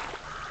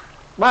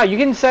 Wow, you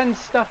can send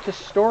stuff to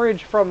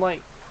storage from,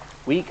 like,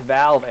 weak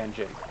valve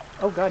engine.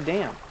 Oh,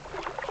 goddamn.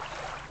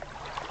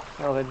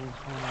 Valve engines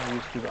are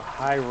used to a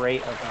high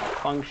rate of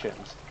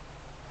malfunctions.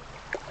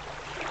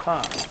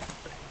 Huh.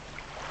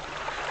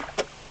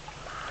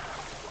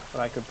 But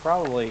I could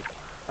probably...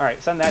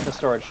 Alright, send that to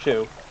storage,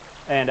 too.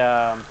 And,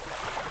 I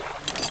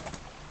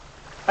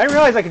didn't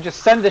realize I could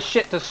just send this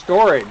shit to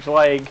storage,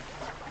 like...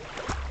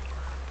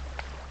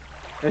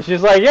 It's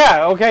just like,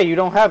 yeah, okay, you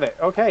don't have it.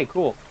 Okay,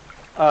 cool.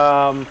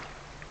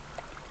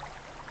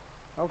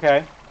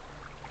 Okay.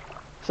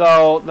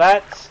 So,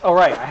 that's... Oh,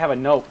 right, I have a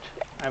note.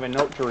 I have a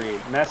note to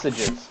read.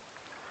 Messages.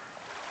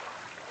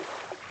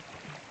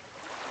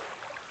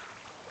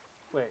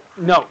 Wait,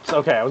 notes.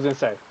 Okay, I was going to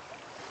say.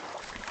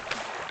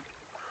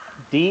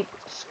 Deep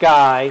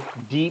sky,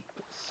 deep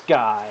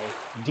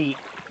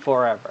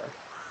forever.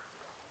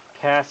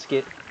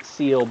 Casket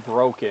seal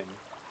broken.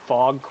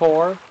 Fog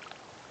core.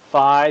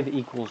 5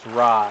 equals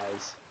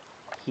rise.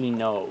 He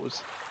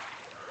knows.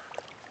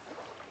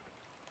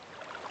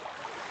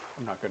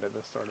 I'm not good at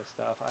this sort of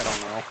stuff. I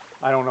don't know.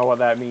 I don't know what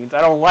that means.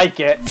 I don't like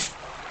it,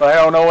 but I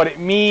don't know what it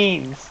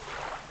means.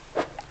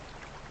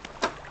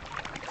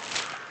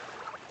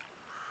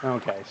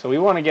 Okay, so we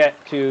want to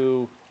get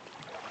to...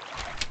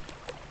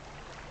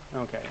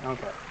 Okay.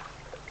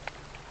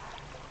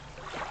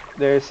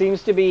 There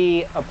seems to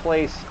be a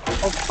place...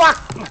 Oh,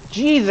 fuck!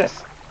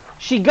 Jesus!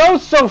 She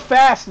goes so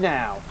fast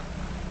now!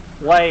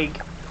 Like...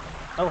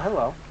 Oh,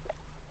 hello.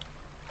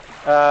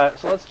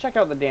 So let's check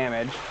out the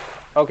damage.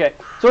 Okay,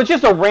 so it's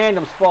just a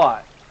random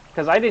spot.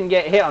 Because I didn't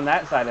get hit on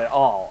that side at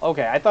all.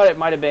 Okay, I thought it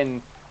might have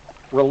been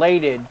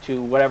related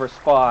to whatever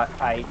spot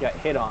I got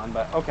hit on,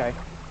 but okay.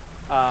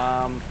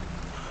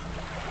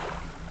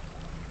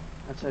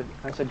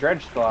 That's a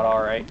dredge spot,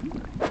 alright.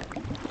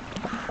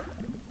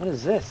 What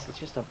is this? It's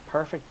just a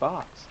perfect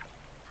box.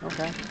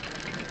 Okay.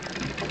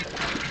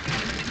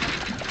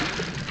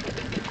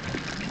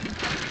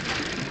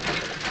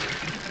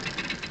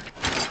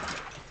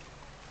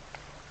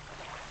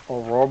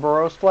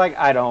 Ouroboros flag?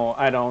 I don't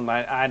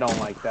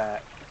like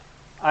that.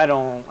 I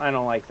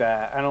don't like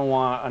that. I don't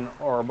want an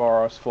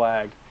Ouroboros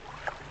flag.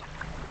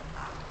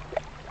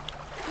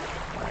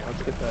 Alright,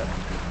 let's get that.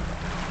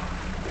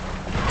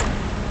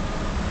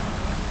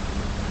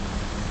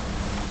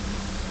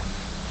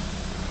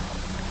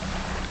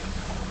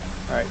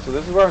 Alright, so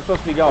this is where I'm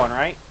supposed to be going,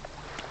 right?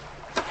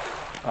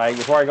 Alright,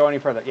 before I go any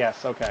further.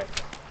 Yes, okay.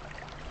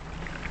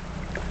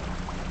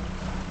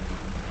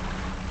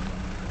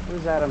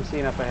 Who's that I'm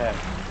seeing up ahead?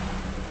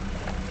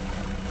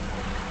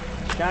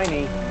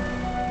 Shiny.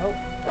 Oh.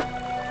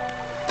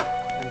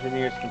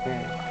 Engineer's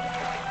companion.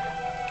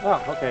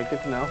 Oh, okay,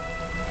 good to know.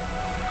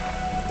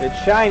 It's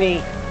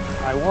shiny.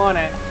 I want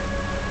it.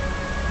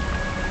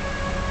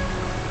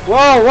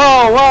 Whoa,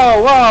 whoa,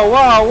 whoa, whoa,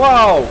 whoa,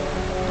 whoa!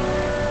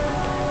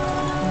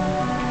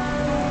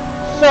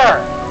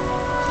 Sir!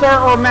 Sir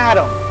or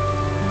madam?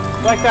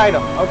 Select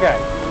item. Okay.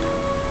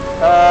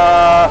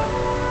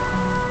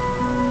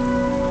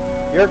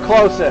 You're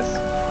closest.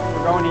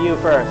 We're going to you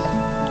first.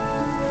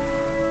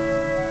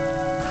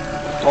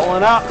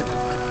 Pulling up.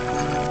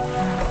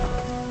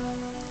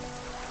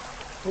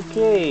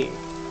 Okay.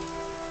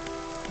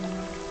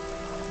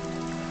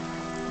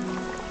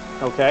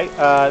 Okay,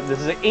 this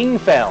is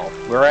Ingfell.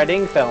 We're at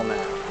Ingfell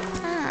now.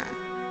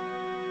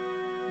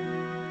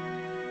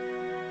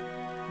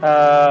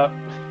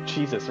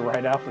 Jesus,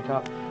 right off the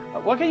top.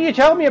 What can you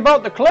tell me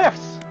about the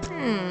cliffs?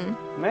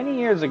 Many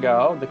years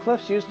ago, the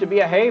cliffs used to be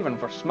a haven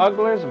for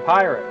smugglers and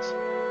pirates.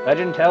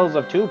 Legend tells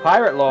of two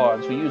pirate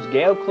lords who used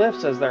Gale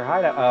Cliffs as their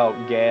hideout. Oh,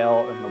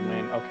 Gale and the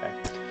wind, okay.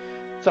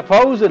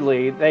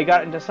 Supposedly, they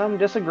got into some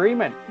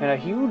disagreement, and a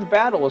huge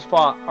battle was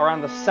fought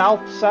around the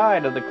south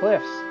side of the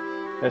cliffs.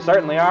 There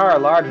certainly are a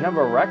large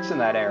number of wrecks in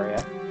that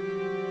area.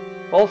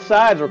 Both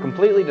sides were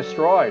completely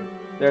destroyed.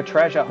 Their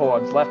treasure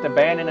hoards left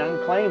abandoned and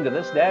unclaimed to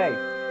this day.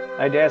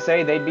 I dare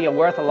say they'd be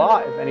worth a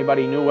lot if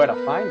anybody knew where to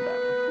find them.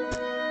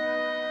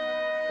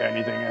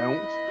 Anything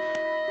else?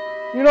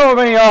 You know of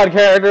any odd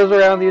characters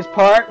around these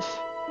parts?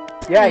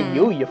 Yeah,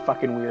 you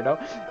fucking weirdo.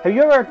 Have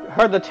you ever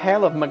heard the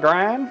tale of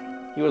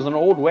Magran? He was an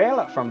old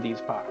whaler from these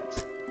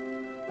parts.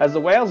 As the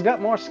whales got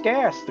more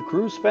scarce, the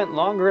crew spent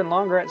longer and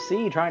longer at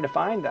sea trying to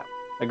find them.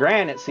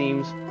 Magran, it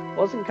seems,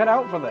 wasn't cut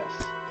out for this.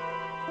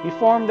 He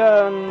formed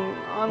an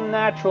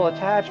unnatural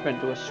attachment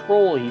to a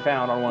scroll he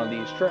found on one of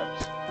these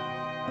trips.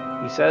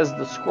 He says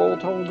the scroll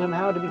told him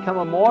how to become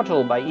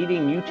immortal by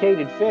eating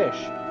mutated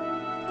fish.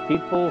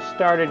 People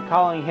started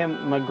calling him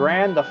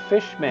Magran the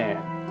Fishman.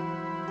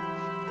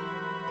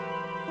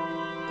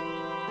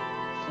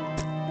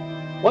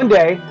 One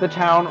day, the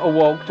town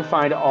awoke to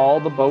find all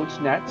the boats,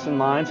 nets, and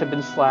lines had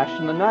been slashed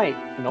in the night,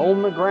 and old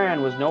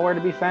Magran was nowhere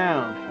to be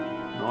found,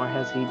 nor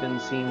has he been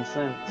seen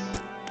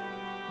since.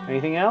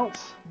 Anything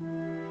else?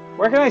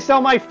 Where can I sell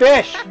my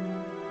fish?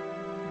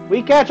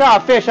 We catch our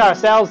fish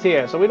ourselves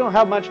here, so we don't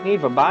have much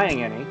need for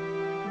buying any.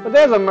 But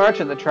there's a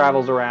merchant that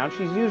travels around.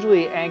 She's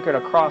usually anchored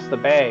across the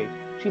bay.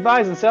 She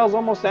buys and sells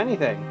almost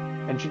anything,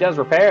 and she does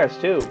repairs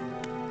too.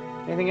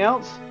 Anything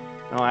else?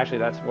 No, actually,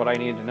 that's what I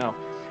needed to know.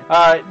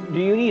 Do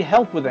you need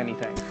help with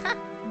anything?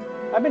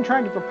 I've been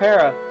trying to prepare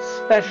a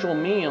special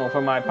meal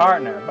for my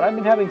partner, but I've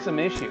been having some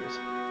issues.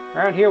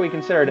 Around here we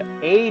considered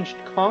aged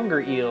conger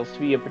eels to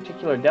be a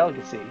particular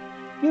delicacy.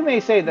 You may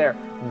say they're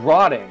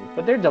rotting,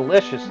 but they're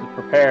delicious if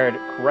prepared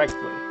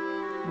correctly.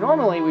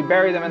 Normally we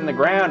bury them in the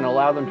ground and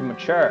allow them to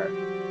mature,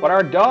 but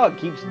our dog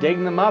keeps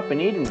digging them up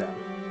and eating them.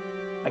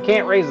 I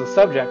can't raise the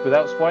subject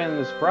without spoiling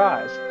the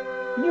surprise.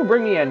 Can you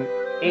bring me an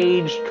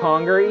aged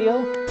conger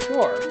eel?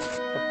 Sure. What the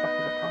fuck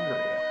is a conger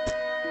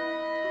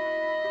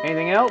eel?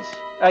 Anything else?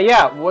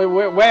 Yeah,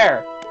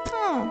 where?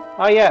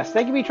 Oh yes,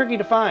 they can be tricky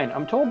to find.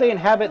 I'm told they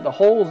inhabit the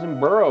holes and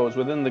burrows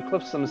within the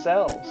cliffs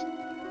themselves.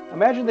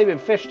 Imagine they've been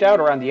fished out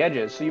around the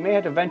edges, so you may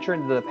have to venture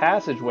into the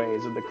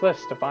passageways of the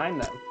cliffs to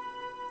find them.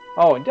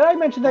 Oh, did I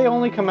mention they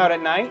only come out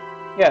at night?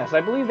 Yes,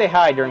 I believe they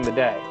hide during the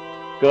day.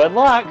 Good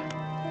luck!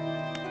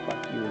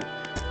 Fuck you.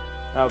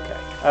 Okay.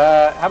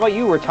 How about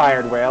you,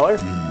 retired whaler?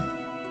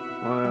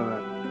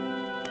 Are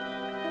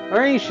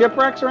there any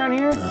shipwrecks around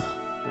here?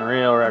 The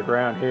real wreck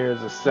around here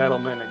is a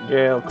settlement at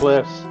Gale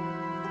Cliffs.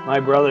 My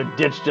brother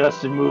ditched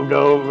us and moved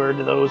over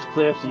to those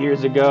cliffs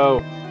years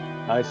ago.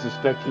 I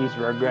suspect he's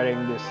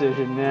regretting the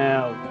decision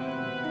now.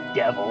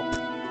 Devil.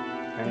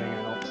 Anything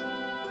else?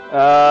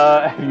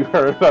 Have you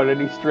heard about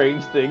any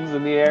strange things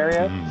in the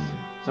area?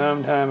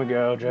 Some time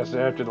ago, just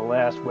after the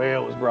last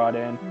whale was brought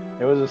in,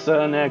 there was a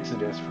sudden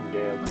exodus from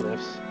Gale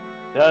Cliffs.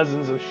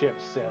 Dozens of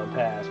ships sailed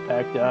past,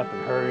 packed up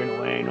and hurrying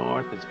away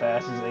north as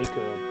fast as they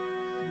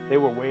could. They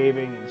were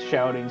waving and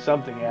shouting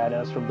something at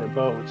us from their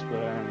boats,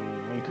 but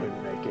we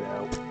couldn't make it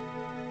out.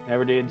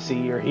 Never did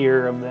see or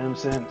hear of them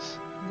since.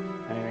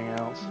 Anything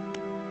else?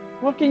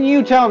 What can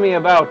you tell me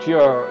about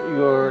your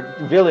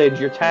village,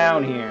 your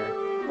town here?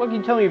 What can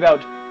you tell me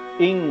about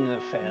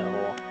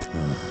Ingfell?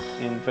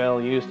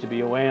 Ingfell used to be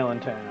a whaling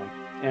town.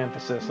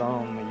 Emphasis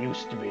on the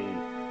used to be.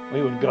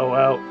 We would go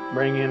out,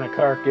 bring in a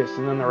carcass,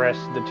 and then the rest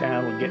of the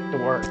town would get to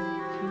work.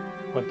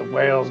 But the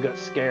whales got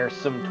scarce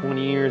some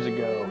 20 years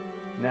ago.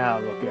 Now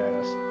look at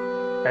us,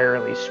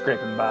 barely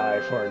scraping by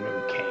for a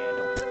new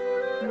candle.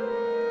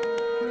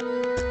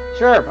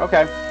 Sure,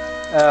 okay.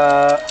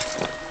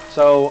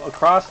 So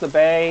across the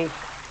bay.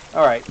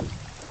 Alright,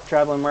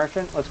 traveling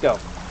merchant, let's go.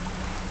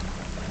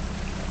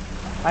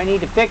 I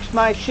need to fix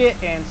my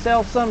shit and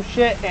sell some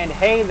shit, and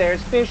hey,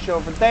 there's fish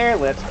over there,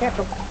 let's catch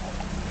them.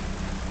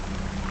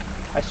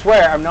 I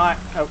swear I'm not.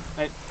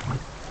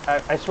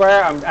 I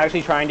swear I'm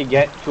actually trying to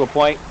get to a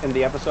point in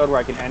the episode where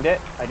I can end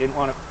it. I didn't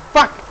want to.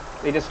 Fuck!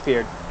 They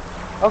disappeared.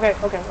 Okay.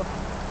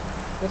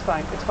 It's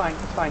fine. It's fine.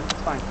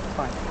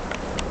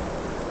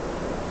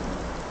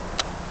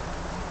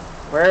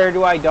 Where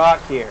do I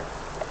dock here?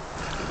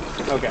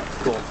 Okay,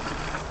 cool.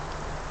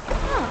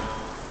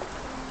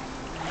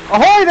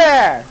 Ahoy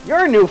there!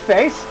 You're a new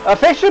face. A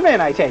fisherman,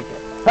 I take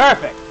it.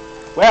 Perfect.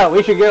 Well,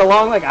 we should get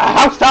along like a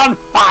house on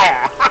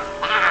fire.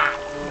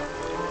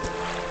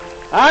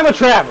 I'm a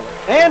traveler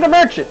and a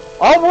merchant,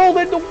 all rolled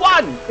into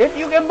one, if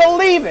you can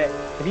believe it.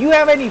 If you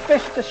have any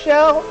fish to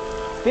sell,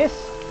 fish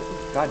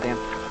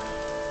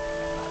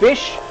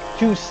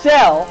to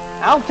sell,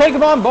 I'll take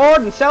them on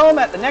board and sell them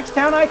at the next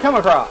town I come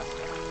across.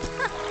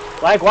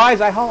 Likewise,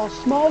 I haul a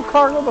small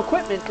cargo of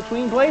equipment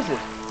between places.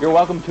 You're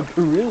welcome to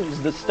peruse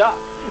the stock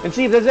and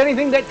see if there's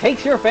anything that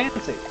takes your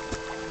fancy.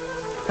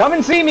 Come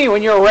and see me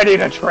when you're ready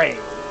to trade.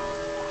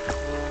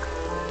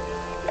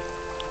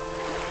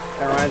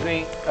 That reminds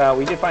me,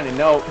 we did find a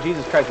note.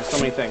 Jesus Christ, there's so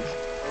many things.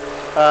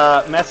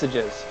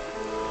 Messages.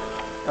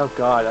 Oh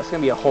God, that's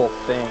gonna be a whole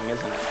thing,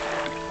 isn't it?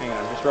 Hang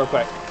on, just real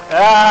quick.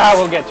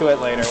 We'll get to it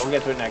later. We'll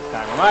get to it next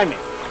time. Remind me.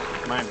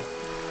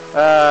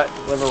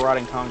 Deliver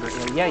rotting concrete.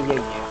 Yeah.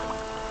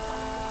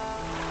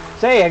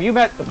 Say, have you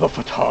met the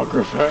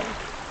photographer?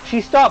 She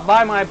stopped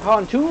by my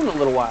pontoon a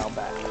little while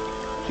back.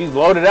 She's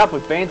loaded up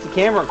with fancy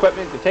camera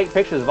equipment to take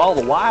pictures of all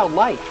the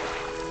wildlife.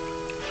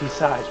 She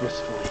sighs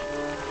wistfully.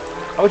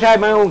 I wish I had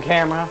my own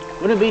camera.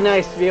 Wouldn't it be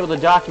nice to be able to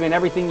document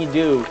everything you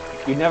do?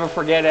 You'd never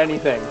forget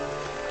anything.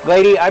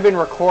 Lady, I've been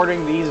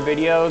recording these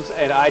videos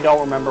and I don't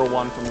remember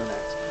one from the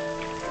next.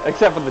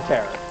 Except for the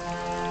terror.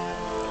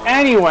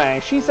 Anyway,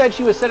 she said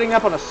she was setting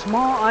up on a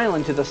small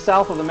island to the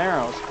south of the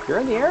Marrows. If you're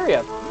in the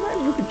area,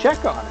 maybe you could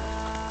check on it.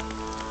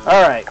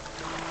 Alright.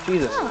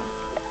 Jesus.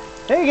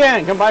 Hey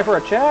again, come by for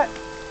a chat?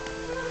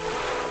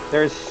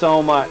 There's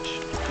so much.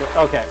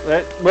 Okay,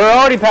 we're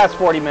already past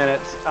 40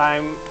 minutes.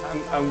 I'm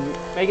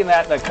making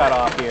that the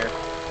cutoff here.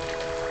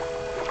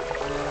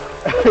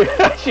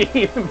 She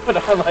even put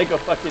on like a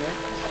fucking...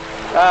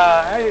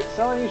 hey,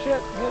 sell any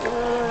shit?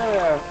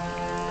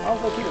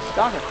 Also keep a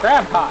stock of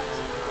crab pots.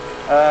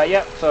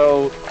 Yep,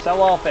 so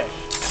sell all fish.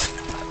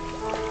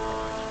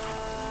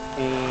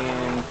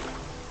 And...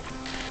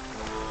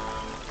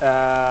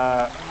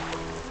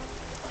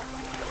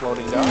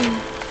 floating dog.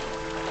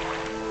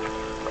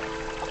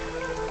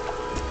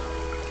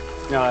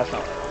 No, that's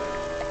not right.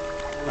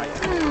 Not yet.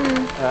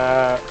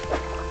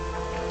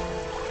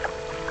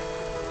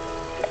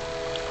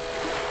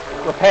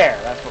 Repair,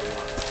 that's what we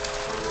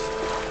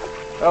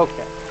want.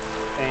 Okay.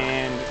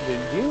 And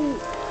did you...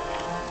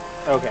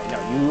 Okay, no,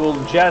 you will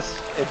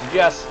just... It's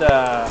just,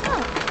 Yeah,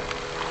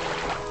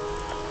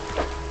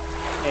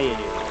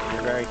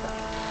 you're very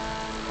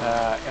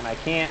kind. And I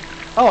can't...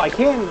 Oh, I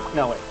can...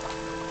 No, wait.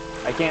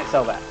 I can't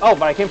sell that. Oh,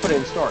 but I can put it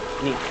in storage.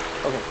 Neat.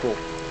 Okay, cool.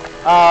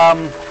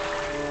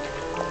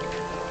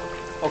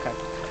 Okay.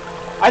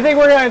 I think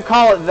we're going to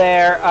call it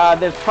there.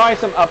 There's probably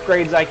some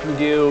upgrades I can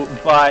do,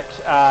 but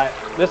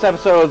this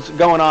episode's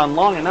going on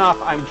long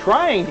enough. I'm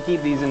trying to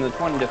keep these in the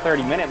 20 to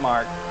 30 minute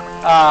mark.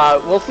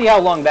 We'll see how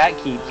long that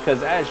keeps,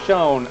 because as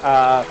shown,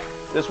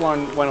 this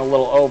one went a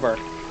little over.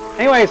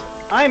 Anyways,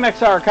 I'm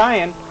XR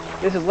Kyan.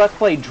 This is Let's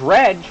Play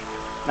Dredge,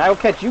 and I will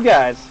catch you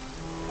guys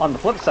on the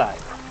flip side.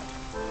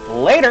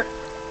 Later!